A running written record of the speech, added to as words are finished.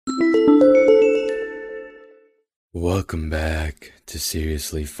Welcome back to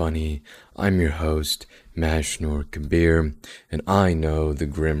Seriously Funny. I'm your host, Mashnor Kabir, and I know the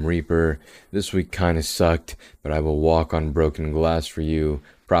Grim Reaper. This week kinda sucked, but I will walk on broken glass for you.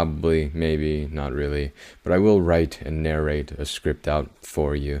 Probably, maybe, not really, but I will write and narrate a script out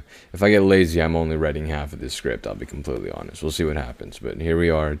for you. If I get lazy, I'm only writing half of this script, I'll be completely honest. We'll see what happens, but here we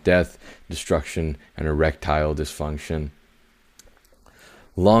are. Death, destruction, and erectile dysfunction.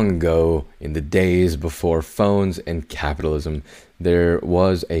 Long ago, in the days before phones and capitalism, there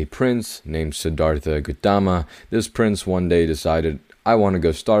was a prince named Siddhartha Gautama. This prince one day decided, I want to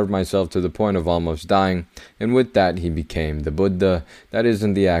go starve myself to the point of almost dying, and with that he became the Buddha. That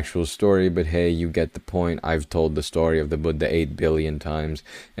isn't the actual story, but hey, you get the point. I've told the story of the Buddha 8 billion times,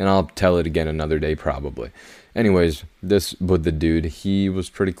 and I'll tell it again another day probably. Anyways, this Buddha dude, he was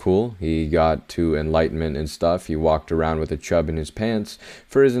pretty cool. He got to enlightenment and stuff. He walked around with a chub in his pants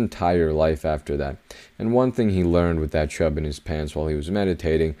for his entire life after that. And one thing he learned with that chub in his pants while he was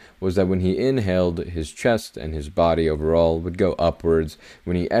meditating was that when he inhaled, his chest and his body overall would go upwards.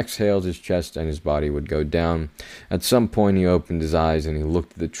 When he exhaled, his chest and his body would go down. At some point, he opened his eyes and he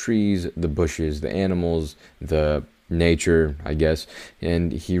looked at the trees, the bushes, the animals, the nature, I guess,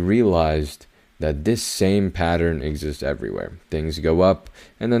 and he realized that this same pattern exists everywhere. Things go up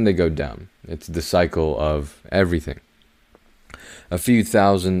and then they go down. It's the cycle of everything. A few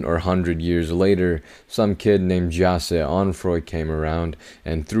thousand or 100 years later, some kid named Jasse Onfroy came around,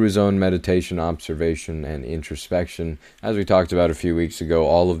 and through his own meditation, observation, and introspection, as we talked about a few weeks ago,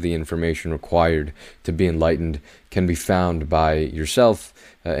 all of the information required to be enlightened can be found by yourself,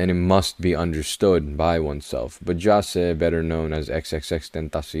 and it must be understood by oneself. But Jasse, better known as XXX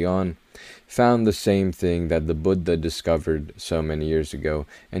Tentacion, found the same thing that the Buddha discovered so many years ago,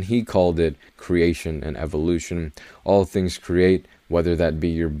 and he called it creation and evolution. All things create, whether that be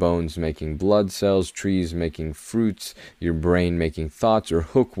your bones making blood cells, trees making fruits, your brain making thoughts, or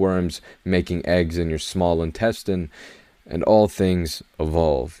hookworms making eggs in your small intestine. And all things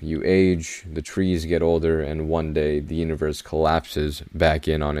evolve. You age, the trees get older, and one day the universe collapses back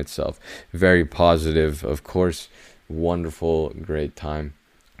in on itself. Very positive, of course. Wonderful, great time.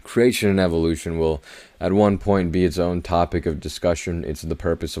 Creation and evolution will at one point be its own topic of discussion. It's the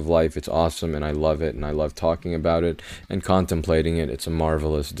purpose of life. It's awesome, and I love it, and I love talking about it and contemplating it. It's a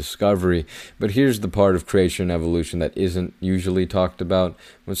marvelous discovery. But here's the part of creation and evolution that isn't usually talked about.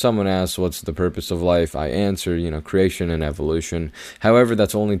 When someone asks what's the purpose of life, I answer, creation and evolution. However,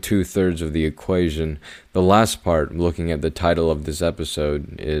 that's only 2/3 of the equation. The last part, looking at the title of this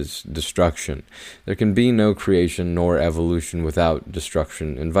episode, is destruction. There can be no creation nor evolution without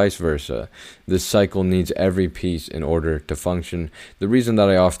destruction, and vice versa. This cycle needs every piece in order to function. The reason that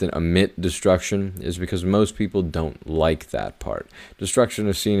I often omit destruction is because most people don't like that part. Destruction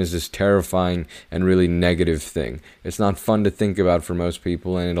is seen as this terrifying and really negative thing. It's not fun to think about for most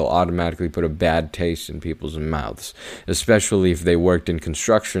people, and it'll automatically put a bad taste in people's mouths, especially if they worked in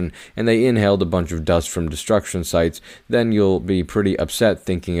construction and they inhaled a bunch of dust from destruction sites. Then you'll be pretty upset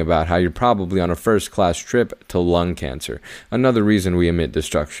thinking about how you're probably on a first-class trip to lung cancer. Another reason we omit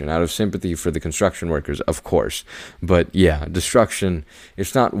destruction, out of sympathy for the construction workers, of course. But yeah, destruction,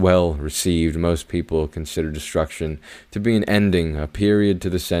 it's not well received. Most people consider destruction to be an ending, a period to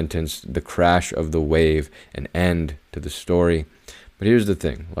the sentence, the crash of the wave, an end to the story. But here's the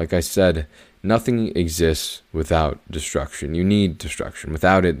thing, like I said, nothing exists without destruction. You need destruction.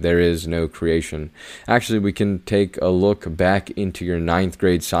 Without it, there is no creation. Actually, we can take a look back into your 9th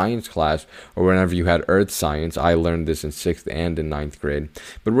grade science class, or whenever you had earth science. I learned this in 6th and in 9th grade.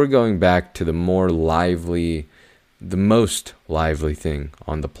 But we're going back to the most lively thing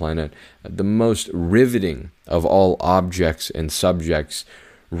on the planet, the most riveting of all objects and subjects,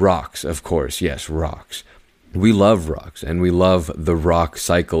 rocks, of course. Yes, rocks. We love rocks, and we love the rock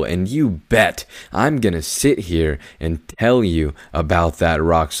cycle, and you bet I'm going to sit here and tell you about that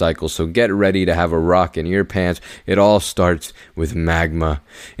rock cycle, so get ready to have a rock in your pants. It all starts with magma.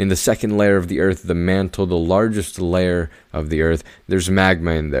 In the second layer of the earth, the mantle, the largest layer of the earth, there's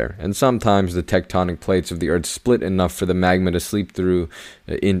magma in there, and sometimes the tectonic plates of the earth split enough for the magma to seep through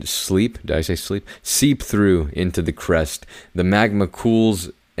into the crest. The magma cools,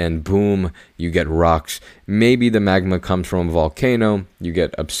 and boom, you get rocks. Maybe the magma comes from a volcano. You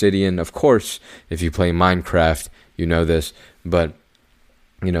get obsidian. Of course, if you play Minecraft, you know this. But,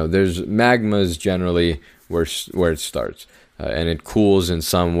 there's magmas generally where it starts. and it cools in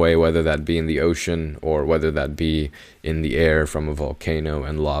some way, whether that be in the ocean or whether that be in the air from a volcano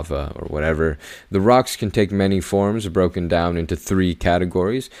and lava or whatever. The rocks can take many forms, broken down into three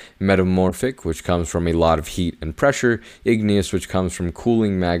categories: metamorphic, which comes from a lot of heat and pressure; igneous, which comes from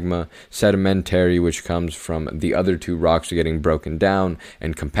cooling magma; sedimentary, which comes from the other two rocks getting broken down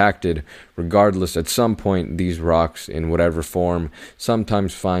and compacted. Regardless, at some point, these rocks, in whatever form,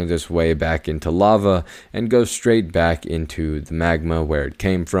 sometimes find its way back into lava and go straight back into the magma where it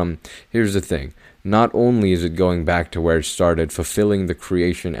came from. Here's the thing. Not only is it going back to where it started, fulfilling the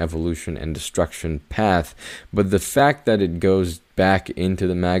creation, evolution, and destruction path, but the fact that it goes back into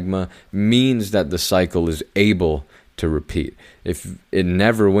the magma means that the cycle is able to repeat. If it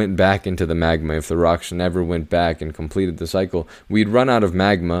never went back into the magma, if the rocks never went back and completed the cycle, we'd run out of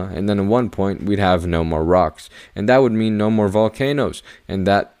magma, and then at one point we'd have no more rocks. And that would mean no more volcanoes, and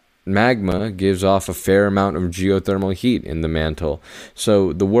that magma gives off a fair amount of geothermal heat in the mantle.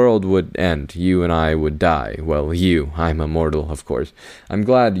 So the world would end. You and I would die. Well, I'm immortal, of course. I'm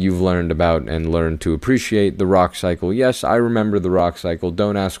glad you've learned about and learned to appreciate the rock cycle. Yes, I remember the rock cycle.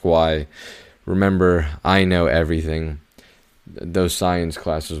 Don't ask why. Remember, I know everything. Those science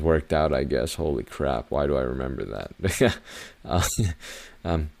classes worked out, I guess. Holy crap, why do I remember that?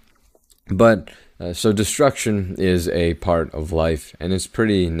 So destruction is a part of life, and it's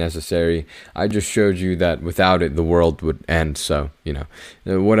pretty necessary. I just showed you that without it, the world would end. So,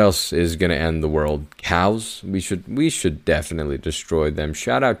 what else is going to end the world? Cows? We should definitely destroy them.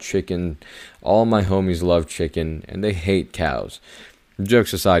 Shout out chicken. All my homies love chicken, and they hate cows.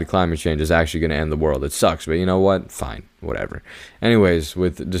 Jokes aside, climate change is actually going to end the world. It sucks, but you know what? Fine, whatever. Anyways,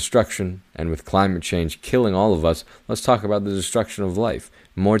 with destruction and with climate change killing all of us, let's talk about the destruction of life.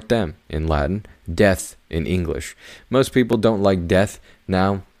 Mortem in Latin, death in English. Most people don't like death.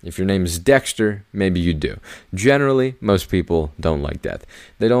 Now, if your name is Dexter, maybe you do. Generally, most people don't like death.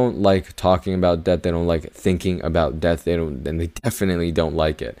 They don't like talking about death. They don't like thinking about death. And they definitely don't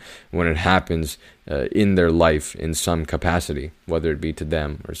like it when it happens in their life in some capacity, whether it be to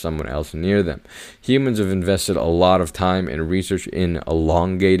them or someone else near them. Humans have invested a lot of time and research in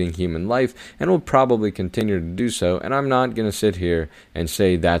elongating human life and will probably continue to do so, and I'm not going to sit here and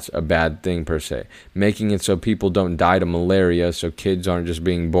say that's a bad thing per se. Making it so people don't die to malaria, so kids aren't just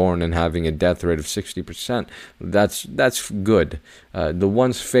being born and having a death rate of 60%, that's good. The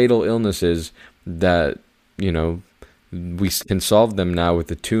once fatal illnesses that, we can solve them now with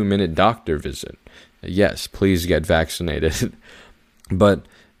a 2-minute doctor visit. Yes, please get vaccinated. But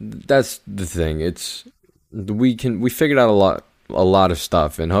that's the thing. We figured out a lot of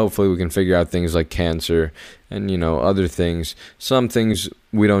stuff, and hopefully we can figure out things like cancer and other things. Some things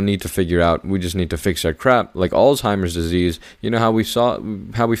we don't need to figure out. We just need to fix our crap, like Alzheimer's disease. How we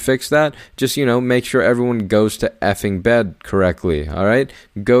fix that? Just make sure everyone goes to effing bed correctly. All right,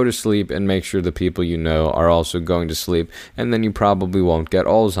 go to sleep and make sure the people are also going to sleep, and then you probably won't get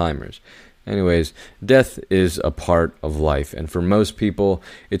Alzheimer's. Anyways, death is a part of life, and for most people,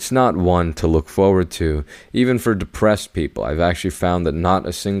 it's not one to look forward to. Even for depressed people, I've actually found that not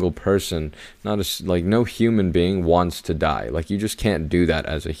a single person, no human being wants to die. You just can't do that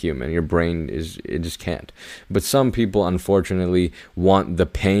as a human. Your brain it just can't. But some people, unfortunately, want the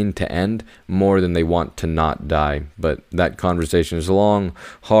pain to end more than they want to not die. But that conversation is long,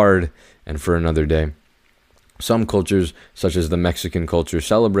 hard, and for another day. Some cultures, such as the Mexican culture,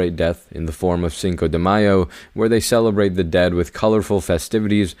 celebrate death in the form of Cinco de Mayo, where they celebrate the dead with colorful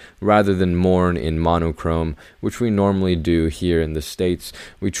festivities rather than mourn in monochrome, which we normally do here in the States.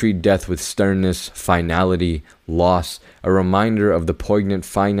 We treat death with sternness, finality, loss, a reminder of the poignant,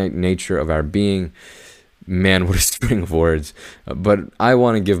 finite nature of our being. Man, what a string of words. But I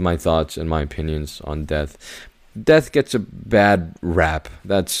want to give my thoughts and my opinions on death. Death gets a bad rap.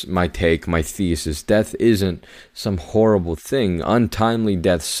 That's my take, my thesis. Death isn't some horrible thing. Untimely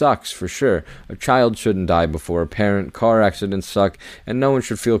death sucks, for sure. A child shouldn't die before a parent. Car accidents suck, and no one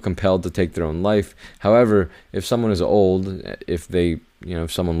should feel compelled to take their own life. However, if someone is old, if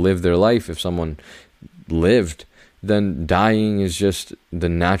someone lived their life, if someone lived, then dying is just the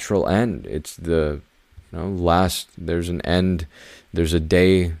natural end. It's the, there's an end, there's a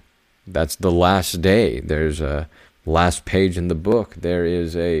day. That's the last day. There's a last page in the book. There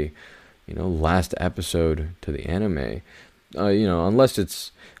is a, last episode to the anime. Unless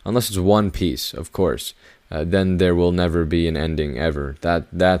it's One Piece, of course. Then there will never be an ending ever.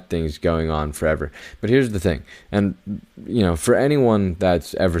 That thing's going on forever. But here's the thing, and for anyone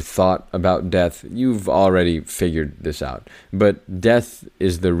that's ever thought about death, you've already figured this out. But death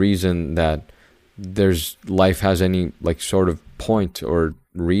is the reason that life has any sort of point or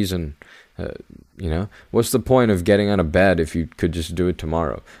reason. What's the point of getting out of bed if you could just do it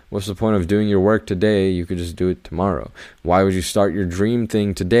tomorrow? What's the point of doing your work today? You could just do it tomorrow. Why would you start your dream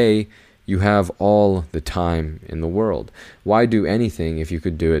thing today? You have all the time in the world. Why do anything if you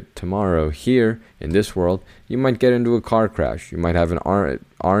could do it tomorrow? Here, in this world, you might get into a car crash. You might have an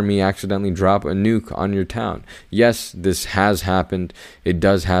army accidentally drop a nuke on your town. Yes, this has happened. It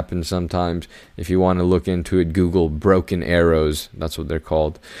does happen sometimes. If you want to look into it, Google broken arrows. That's what they're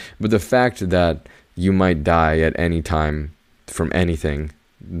called. But the fact that you might die at any time from anything,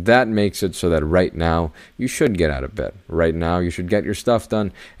 that makes it so that right now you should get out of bed. Right now you should get your stuff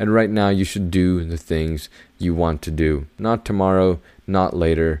done. And right now you should do the things you want to do. Not tomorrow, not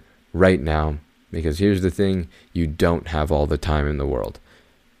later, right now. Because here's the thing, you don't have all the time in the world.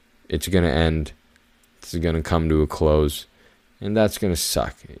 It's going to end. It's going to come to a close. And that's going to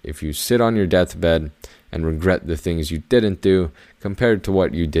suck. If you sit on your deathbed and regret the things you didn't do compared to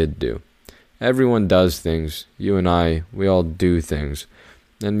what you did do. Everyone does things. You and I, we all do things.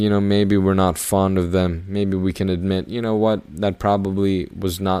 And, maybe we're not fond of them. Maybe we can admit, what, that probably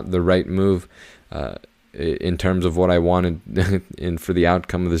was not the right move in terms of what I wanted for the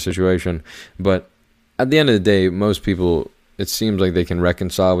outcome of the situation. But at the end of the day, most people, it seems like they can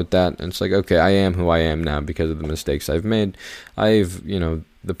reconcile with that. And it's like, okay, I am who I am now because of the mistakes I've made. The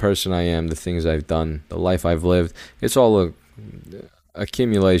person I am, the things I've done, the life I've lived. It's all a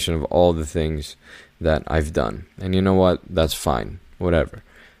accumulation of all the things that I've done. And you know what? That's fine. Whatever.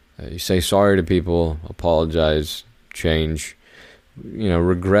 You say sorry to people, apologize, change,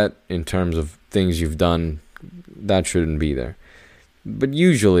 regret in terms of things you've done, that shouldn't be there. But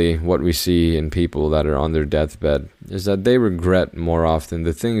usually what we see in people that are on their deathbed is that they regret more often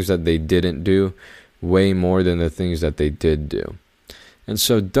the things that they didn't do way more than the things that they did do. And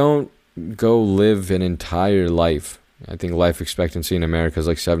so don't go live an entire life. I think life expectancy in America is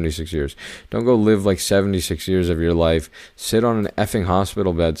like 76 years. Don't go live like 76 years of your life, sit on an effing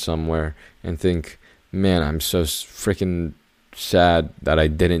hospital bed somewhere and think, man, I'm so freaking sad that I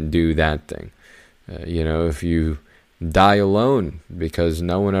didn't do that thing. If you die alone because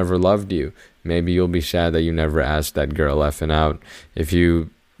no one ever loved you, maybe you'll be sad that you never asked that girl effing out. If you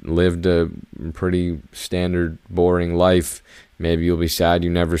lived a pretty standard, boring life, maybe you'll be sad you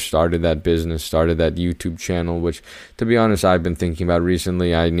never started that business, started that YouTube channel, which, to be honest, I've been thinking about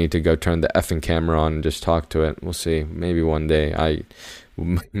recently. I need to go turn the effing camera on and just talk to it. We'll see. Maybe one day.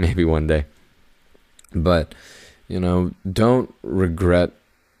 Maybe one day. But, don't regret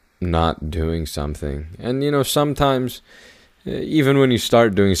not doing something. And, sometimes, even when you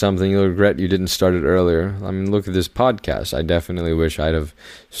start doing something, you'll regret you didn't start it earlier. I mean, look at this podcast. I definitely wish I'd have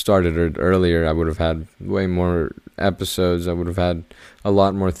started it earlier. I would have had way more episodes. I would have had a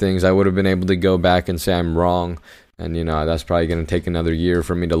lot more things. I would have been able to go back and say I'm wrong. And, that's probably going to take another year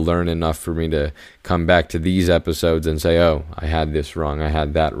for me to learn enough for me to come back to these episodes and say, oh, I had this wrong. I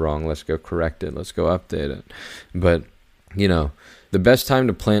had that wrong. Let's go correct it. Let's go update it. But, the best time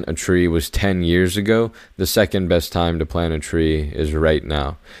to plant a tree was 10 years ago. The second best time to plant a tree is right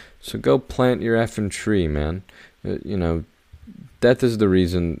now. So go plant your effing tree, man. Death is the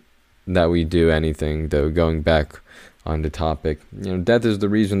reason that we do anything, though, going back on the topic. Death is the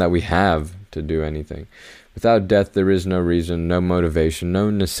reason that we have to do anything. Without death, there is no reason, no motivation, no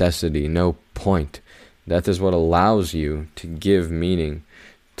necessity, no point. Death is what allows you to give meaning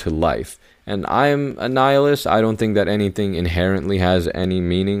to life. And I am a nihilist. I don't think that anything inherently has any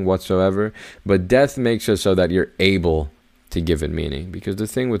meaning whatsoever. But death makes it so that you're able to give it meaning. Because the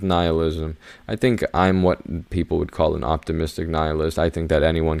thing with nihilism, I think I'm what people would call an optimistic nihilist. I think that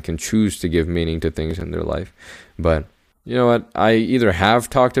anyone can choose to give meaning to things in their life. But you know what? I either have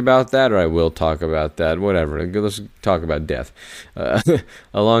talked about that or I will talk about that. Whatever. Let's talk about death. A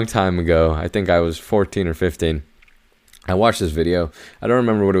long time ago, I think I was 14 or 15. I watched this video. I don't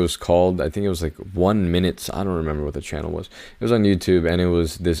remember what it was called. I think it was like 1 minute. I don't remember what the channel was. It was on YouTube, and it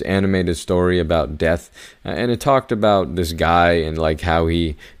was this animated story about death. And it talked about this guy and like how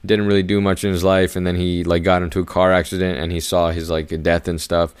he didn't really do much in his life, and then he like got into a car accident, and he saw his like death and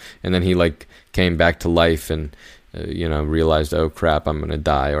stuff, and then he like came back to life and realized, oh crap, I'm gonna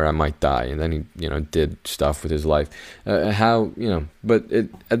die, or I might die, and then he did stuff with his life. But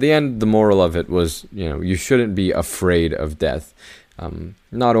at the end, the moral of it was, you shouldn't be afraid of death.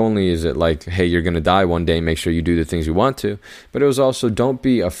 Not only is it like, hey, you're gonna die one day, make sure you do the things you want to, but it was also, don't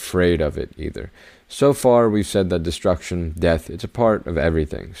be afraid of it either. So far, we've said that destruction, death, it's a part of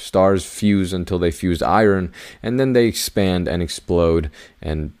everything. Stars fuse until they fuse iron, and then they expand and explode,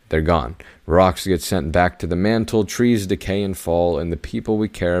 and they're gone. Rocks get sent back to the mantle, trees decay and fall, and the people we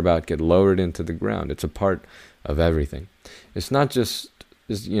care about get lowered into the ground. It's a part of everything. It's not just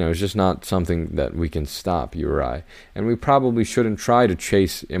it's just not something that we can stop, you or I. And we probably shouldn't try to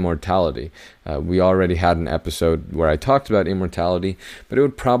chase immortality. We already had an episode where I talked about immortality, but it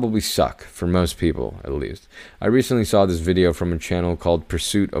would probably suck, for most people at least. I recently saw this video from a channel called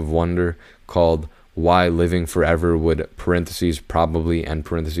Pursuit of Wonder, called Why Living Forever Would (probably)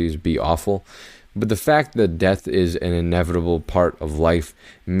 be awful. But the fact that death is an inevitable part of life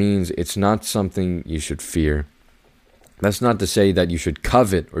means it's not something you should fear. That's not to say that you should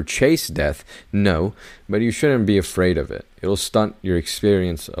covet or chase death, no, but you shouldn't be afraid of it. It'll stunt your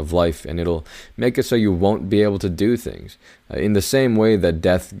experience of life, and it'll make it so you won't be able to do things. In the same way that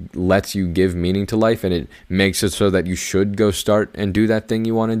death lets you give meaning to life, and it makes it so that you should go start and do that thing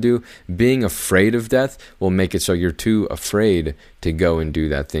you want to do, being afraid of death will make it so you're too afraid to go and do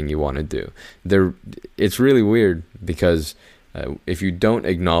that thing you want to do. It's really weird, because if you don't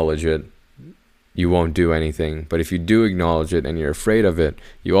acknowledge it, you won't do anything. But if you do acknowledge it and you're afraid of it,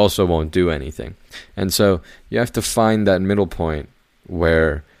 you also won't do anything. And so you have to find that middle point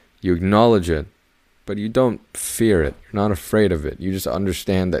where you acknowledge it, but you don't fear it. You're not afraid of it. You just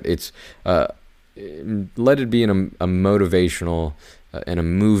understand that it's, let it be a motivational and a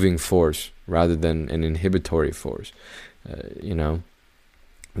moving force rather than an inhibitory force.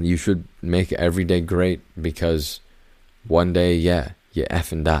 You should make every day great, because one day, you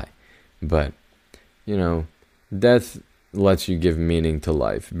effing die. But death lets you give meaning to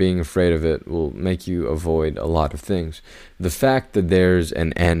life. Being afraid of it will make you avoid a lot of things. The fact that there's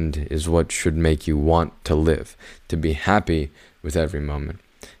an end is what should make you want to live, to be happy with every moment.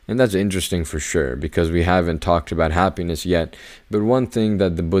 And that's interesting for sure, because we haven't talked about happiness yet. But one thing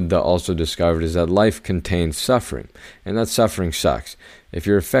that the Buddha also discovered is that life contains suffering, and that suffering sucks. If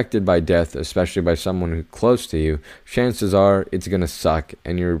you're affected by death, especially by someone who's close to you, chances are it's going to suck,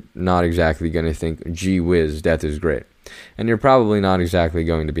 and you're not exactly going to think, gee whiz, death is great. And you're probably not exactly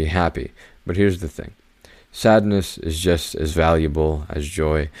going to be happy. But here's the thing. Sadness is just as valuable as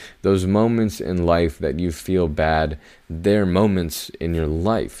joy. Those moments in life that you feel bad, they're moments in your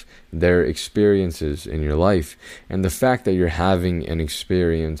life. They're experiences in your life. And the fact that you're having an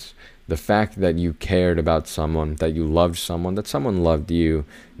experience, the fact that you cared about someone, that you loved someone, that someone loved you,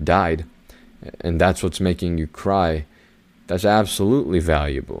 died, and that's what's making you cry, that's absolutely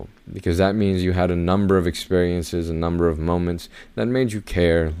valuable, because that means you had a number of experiences, a number of moments that made you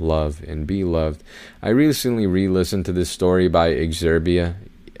care, love, and be loved. I recently re-listened to this story by Exurbia,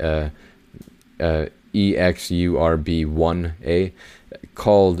 EXURB1A,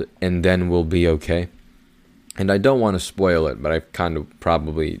 called And Then We'll Be Okay. And I don't want to spoil it, but I kind of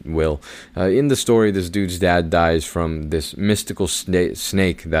probably will. In the story, this dude's dad dies from this mystical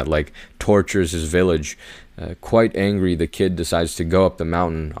snake that, tortures his village. Quite angry, the kid decides to go up the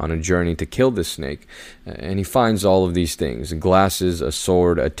mountain on a journey to kill this snake. And he finds all of these things: glasses, a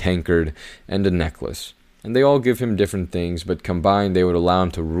sword, a tankard, and a necklace. And they all give him different things, but combined they would allow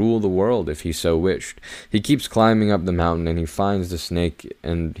him to rule the world if he so wished. He keeps climbing up the mountain, and he finds the snake,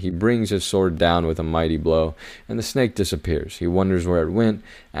 and he brings his sword down with a mighty blow, and the snake disappears. He wonders where it went,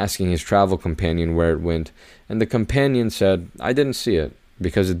 asking his travel companion where it went, and the companion said, "I didn't see it,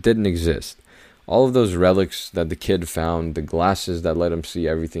 because it didn't exist." All of those relics that the kid found, the glasses that let him see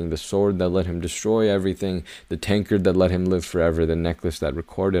everything, the sword that let him destroy everything, the tankard that let him live forever, the necklace that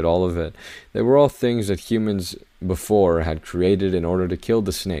recorded all of it, they were all things that humans before had created in order to kill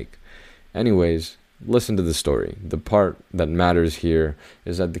the snake. Anyways, listen to the story. The part that matters here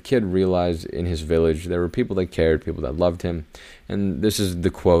is that the kid realized in his village there were people that cared, people that loved him, and this is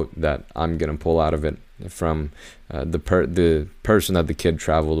the quote that I'm going to pull out of it from the person that the kid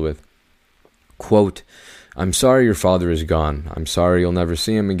traveled with. Quote, "I'm sorry your father is gone. I'm sorry you'll never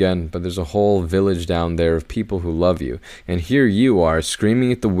see him again, but there's a whole village down there of people who love you. And here you are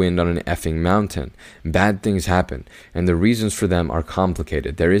screaming at the wind on an effing mountain. Bad things happen, and the reasons for them are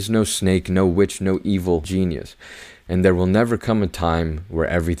complicated. There is no snake, no witch, no evil genius. And there will never come a time where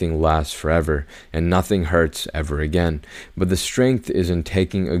everything lasts forever and nothing hurts ever again. But the strength is in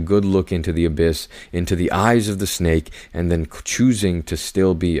taking a good look into the abyss, into the eyes of the snake, and then choosing to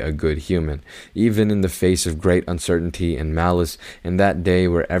still be a good human, even in the face of great uncertainty and malice. And that day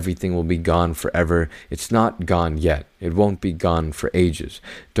where everything will be gone forever, it's not gone yet. It won't be gone for ages.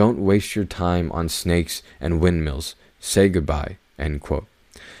 Don't waste your time on snakes and windmills. Say goodbye." End quote.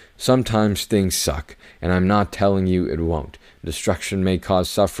 Sometimes things suck, and I'm not telling you it won't. Destruction may cause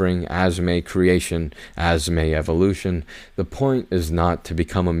suffering, as may creation, as may evolution. The point is not to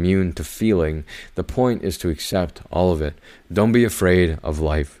become immune to feeling. The point is to accept all of it. Don't be afraid of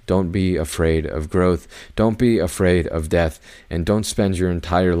life. Don't be afraid of growth. Don't be afraid of death. And don't spend your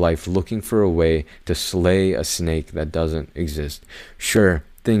entire life looking for a way to slay a snake that doesn't exist. Sure,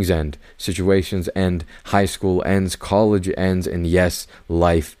 things end. Situations end. High school ends. College ends. And yes,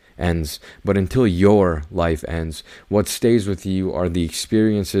 life ends. But until your life ends, what stays with you are the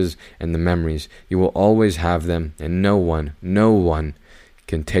experiences and the memories. You will always have them, and no one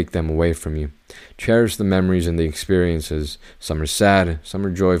can take them away from you. Cherish the memories and the experiences. Some are sad, some are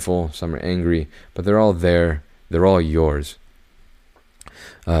joyful, some are angry, but they're all there. They're all yours.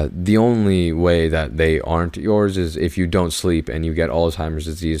 The only way that they aren't yours is if you don't sleep and you get Alzheimer's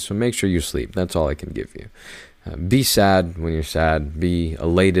disease, so make sure you sleep. That's all I can give you. Be sad when you're sad. Be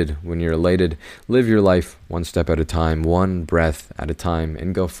elated when you're elated. Live your life one step at a time, one breath at a time,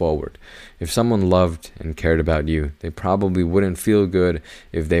 and go forward. If someone loved and cared about you, they probably wouldn't feel good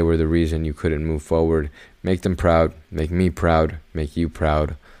if they were the reason you couldn't move forward. Make them proud. Make me proud. Make you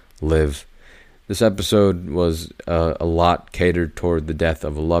proud. Live. This episode was a lot catered toward the death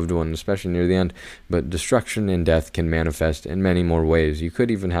of a loved one, especially near the end, but destruction and death can manifest in many more ways. You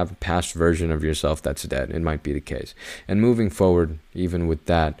could even have a past version of yourself that's dead. It might be the case. And moving forward, even with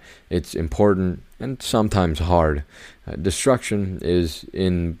that, it's important and sometimes hard. Destruction is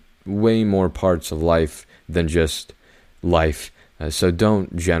in way more parts of life than just life. So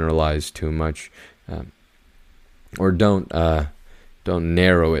don't generalize too much, or don't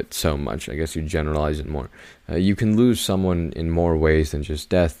narrow it so much. I guess you generalize it more. You can lose someone in more ways than just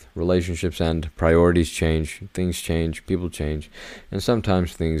death. Relationships end, priorities change, things change, people change, and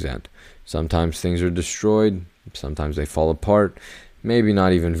sometimes things end. Sometimes things are destroyed, sometimes they fall apart, maybe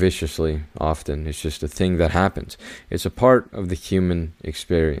not even viciously. Often it's just a thing that happens. It's a part of the human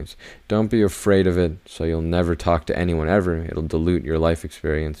experience. Don't be afraid of it, so you'll never talk to anyone ever. It'll dilute your life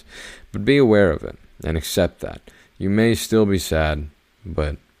experience. But be aware of it and accept that. You may still be sad,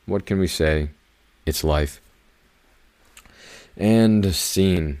 but what can we say? It's life. And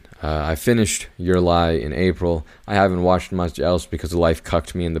scene. I finished Your Lie in April. I haven't watched much else because life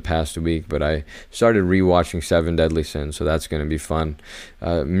cucked me in the past week, but I started rewatching Seven Deadly Sins, so that's going to be fun.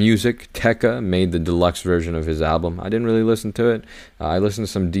 Music. Tekka made the deluxe version of his album. I didn't really listen to it. I listened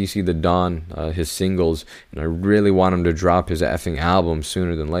to some DC The Dawn, his singles, and I really want him to drop his effing album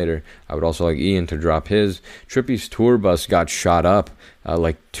sooner than later. I would also like Ian to drop his. Trippy's tour bus got shot up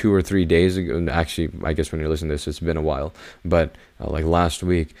like 2 or 3 days ago. Actually, I guess when you're listening to this, it's been a while, but like last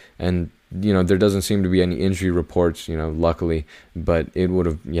week. And there doesn't seem to be any injury reports, luckily, but it would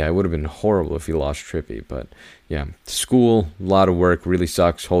have been horrible if he lost Trippy. But yeah, school, a lot of work, really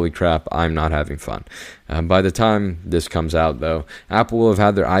sucks. Holy crap, I'm not having fun. By the time this comes out, though, Apple will have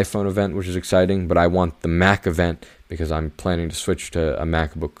had their iPhone event, which is exciting, but I want the Mac event because I'm planning to switch to a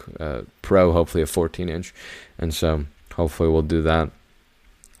MacBook Pro, hopefully a 14-inch, and so hopefully we'll do that.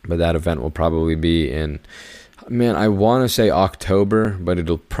 But that event will probably be in, I want to say October, but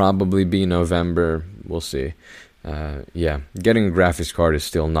it'll probably be November. We'll see. Getting a graphics card is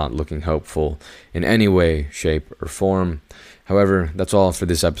still not looking hopeful in any way, shape, or form. However, that's all for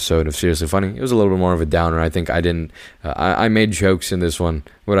this episode of Seriously Funny. It was a little bit more of a downer. I think I made jokes in this one,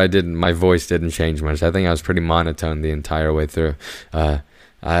 but my voice didn't change much. I think I was pretty monotone the entire way through.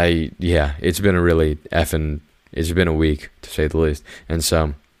 It's been a week, to say the least, and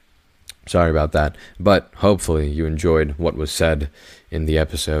so sorry about that, but hopefully you enjoyed what was said in the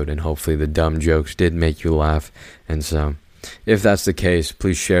episode, and hopefully the dumb jokes did make you laugh. And so if that's the case,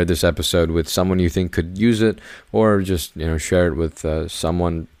 please share this episode with someone you think could use it, or just share it with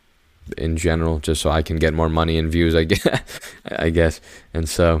someone in general, just so I can get more money and views, I guess. And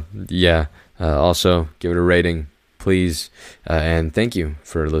so also give it a rating, please, and thank you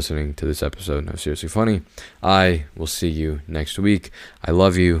for listening to this episode of Seriously Funny. I will see you next week. I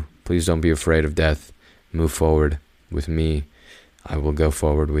love you. Please don't be afraid of death. Move forward with me. I will go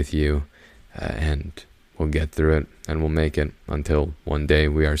forward with you, and we'll get through it, and we'll make it until one day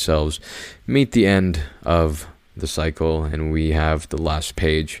we ourselves meet the end of the cycle and we have the last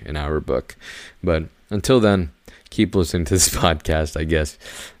page in our book. But until then, keep listening to this podcast, I guess.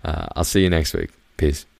 I'll see you next week. Peace.